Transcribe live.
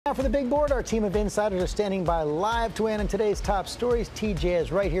Now for the big board, our team of insiders are standing by live to win in today's top stories. TJ is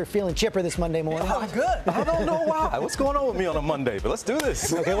right here feeling chipper this Monday morning. Oh, good. I don't know why. What's going on with me on a Monday? But let's do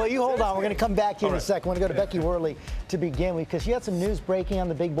this. Okay, well, you hold on. We're going to come back to you in a second. We're going to go to Becky Worley to begin with because she had some news breaking on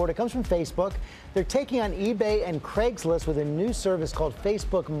the big board. It comes from Facebook. They're taking on eBay and Craigslist with a new service called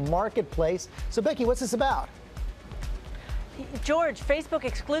Facebook Marketplace. So, Becky, what's this about? George, Facebook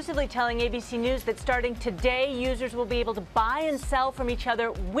exclusively telling ABC News that starting today, users will be able to buy and sell from each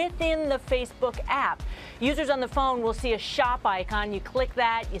other within the Facebook app. Users on the phone will see a shop icon. You click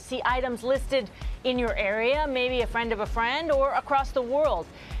that, you see items listed in your area, maybe a friend of a friend, or across the world.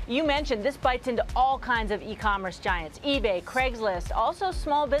 You mentioned this bites into all kinds of e-commerce giants, eBay, Craigslist, also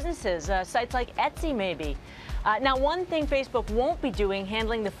small businesses, sites like Etsy maybe. Now, one thing Facebook won't be doing,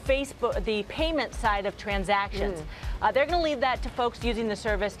 handling the payment side of transactions. They're going to leave that to folks using the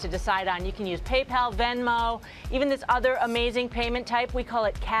service to decide on. You can use PayPal, Venmo, even this other amazing payment type. We call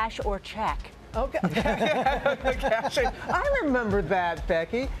it cash or check. Okay. I remember that,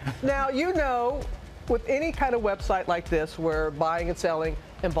 Becky. Now, you know, with any kind of website like this where buying and selling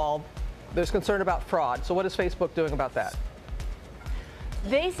involved, there's concern about fraud. So what is Facebook doing about that?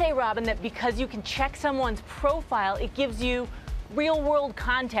 They say, Robin, that because you can check someone's profile, it gives you real-world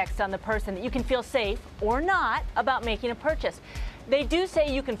context on the person that you can feel safe or not about making a purchase. They do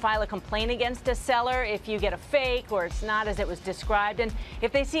say you can file a complaint against a seller if you get a fake or it's not as it was described. And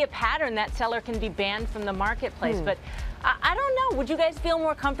if they see a pattern, that seller can be banned from the marketplace. But I don't know. Would you guys feel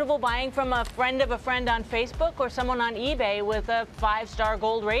more comfortable buying from a friend of a friend on Facebook or someone on eBay with a 5-star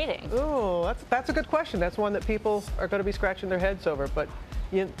gold rating? Oh, that's a good question. That's one that people are going to be scratching their heads over. But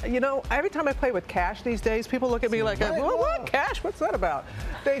you know, every time I play with cash these days, people look at me like, well, what? Cash? What's that about?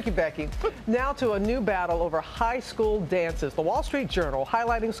 Thank you, Becky. Now to a new battle over high school dances. The Wall Street Journal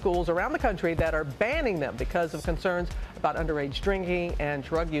highlighting schools around the country that are banning them because of concerns about underage drinking and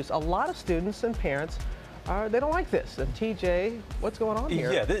drug use. A lot of students and parents they don't like this. And TJ, what's going on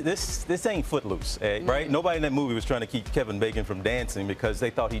here? Yeah, this ain't Footloose, right? Nobody in that movie was trying to keep Kevin Bacon from dancing because they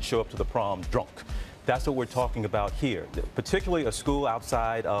thought he'd show up to the prom drunk. That's what we're talking about here, particularly a school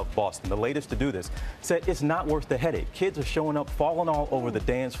outside of Boston. The latest to do this said it's not worth the headache. Kids are showing up, falling all over the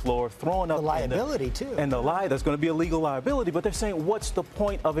dance floor, throwing up. The liability, too. And there's going to be a legal liability, but they're saying, what's the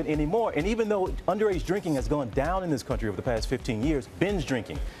point of it anymore? And even though underage drinking has gone down in this country over the past 15 years, binge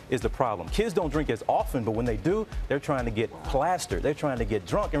drinking is the problem. Kids don't drink as often, but when they do, they're trying to get plastered. They're trying to get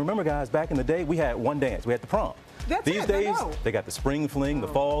drunk. And remember, guys, back in the day, we had one dance. We had the prom. These days, they got the spring fling, the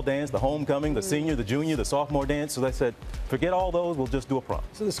fall dance, the homecoming, the senior, the junior, the sophomore dance. So they said, forget all those, we'll just do a prom.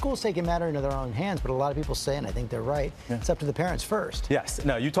 So the school's taking matter into their own hands, but a lot of people say, and I think they're right, it's up to the parents first. Yes.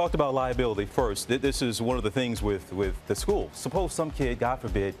 Now, you talked about liability first. This is one of the things with the school. Suppose some kid, God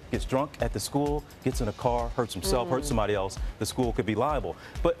forbid, gets drunk at the school, gets in a car, hurts himself, hurts somebody else. The school could be liable.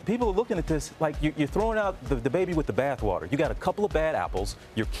 But people are looking at this like you're throwing out the baby with the bathwater. You got a couple of bad apples.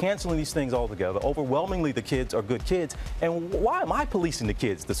 You're canceling these things altogether. Overwhelmingly, the kids are good kids. And why am I policing the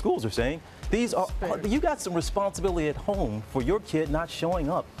kids? The schools are saying you got some responsibility at home for your kid not showing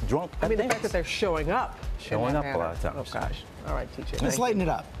up drunk. I mean, the fact that they're showing up a lot of times. Oh gosh. All right, TJ. Let's lighten it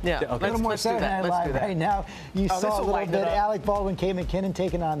up. Yeah. A little more Saturday Night Live right now. You saw a little bit Alec Baldwin, Kate McKinnon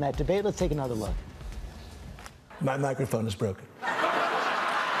taking on that debate. Let's take another look. My microphone is broken.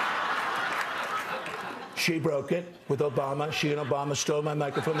 She broke it with Obama. She and Obama stole my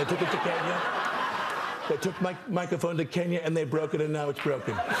microphone. They took it to Kenya. They took my microphone to Kenya and they broke it, and now it's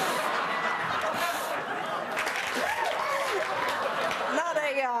broken.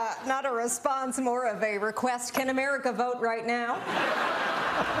 Not a response, more of a request. Can America vote right now?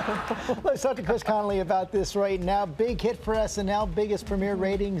 Let's talk to Chris Connolly about this right now. Big hit for SNL, biggest premiere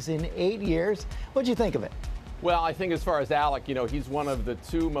ratings in 8 years. What'd you think of it? Well, I think as far as Alec, you know, he's one of the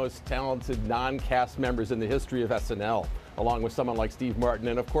two most talented non-cast members in the history of SNL, along with someone like Steve Martin.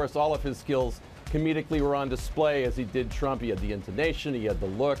 And of course, all of his skills comedically were on display as he did Trump. He had the intonation, he had the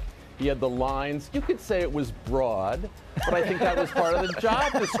look, he had the lines. You could say it was broad, but I think that was part of the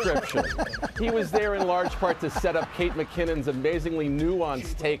job description. He was there in large part to set up Kate McKinnon's amazingly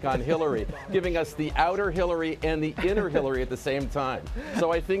nuanced take on Hillary, giving us the outer Hillary and the inner Hillary at the same time.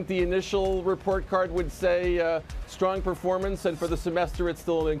 So I think the initial report card would say strong performance, and for the semester it's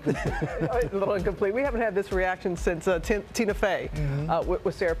still incomplete. A little incomplete. We haven't had this reaction since Tina Fey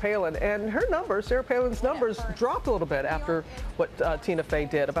with Sarah Palin, and her numbers, Sarah Palin's numbers, dropped a little bit after what Tina Fey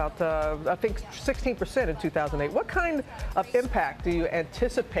did, about I think 16% in 2008. What kind of impact do you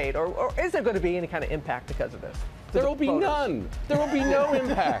anticipate, or is there going to be any kind of impact because of this? There will be none. There will be no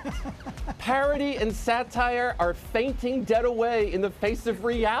impact. Parody and satire are fainting dead away in the face of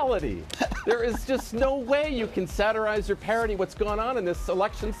reality. There is just no way you can satirize or parody what's going on in this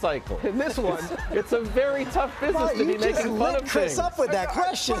election cycle. In this one, It's a very tough business to be making fun of Chris things. up with that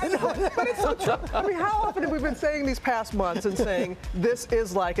question. but it's so true. I mean, how often have we been saying these past months and saying this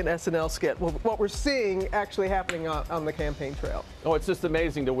is like an SNL skit? Well, what we're seeing actually happening on the campaign trail. Oh, it's just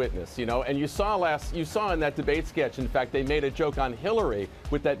amazing to witness, you know. And you saw in that debate sketch, in fact, they made a joke on Hillary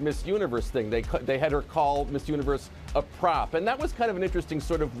with that Miss Universe thing. They had her call Miss Universe a prop, and that was kind of an interesting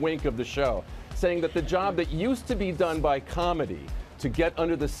sort of wink of the show, saying that the job that used to be done by comedy to get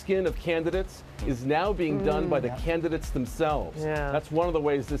under the skin of candidates is now being done by the candidates themselves. Yeah. That's one of the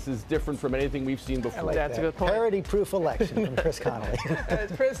ways this is different from anything we've seen before. That's a good point. Parody-proof election from Chris Connolly.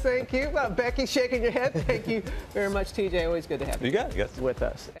 Chris, thank you. Becky shaking your head. Thank you very much, TJ. Always good to have you. You got it, guys. With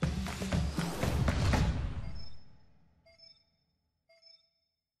us.